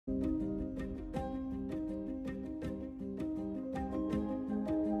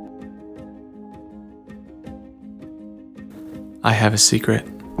I have a secret.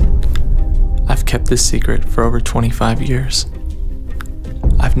 I've kept this secret for over 25 years.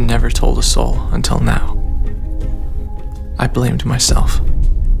 I've never told a soul until now. I blamed myself.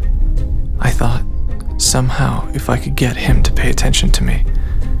 I thought, somehow, if I could get him to pay attention to me,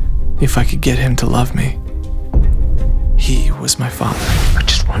 if I could get him to love me, he was my father. I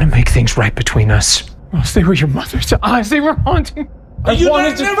just want to make things right between us. Else they were your mother's eyes. They were haunting.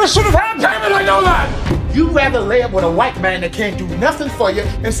 Never should have had David, I know that! You'd rather lay up with a white man that can't do nothing for you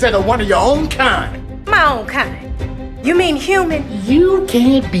instead of one of your own kind. My own kind? You mean human? You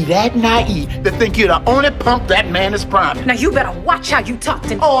can't be that naive to think you're the only punk that man is priming. Now you better watch how you talk to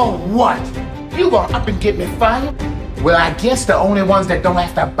me. Oh, what? You gonna up and get me fired? Well, I guess the only ones that don't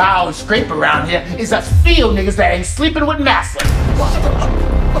have to bow and scrape around here is us field niggas that ain't sleeping with massa.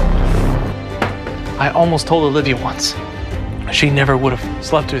 I almost told Olivia once. She never would have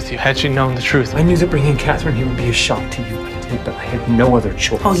slept with you had she known the truth. I knew that bringing Catherine here would be a shock to you. I did, but I had no other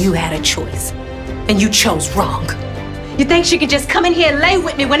choice. Oh, you had a choice. And you chose wrong. You think she can just come in here and lay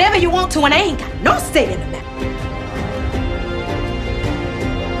with me whenever you want to and I ain't got no say in the matter.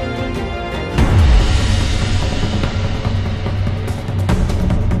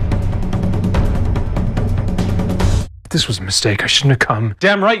 This was a mistake. I shouldn't have come.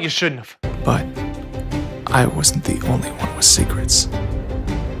 Damn right you shouldn't have. But I wasn't the only one with secrets.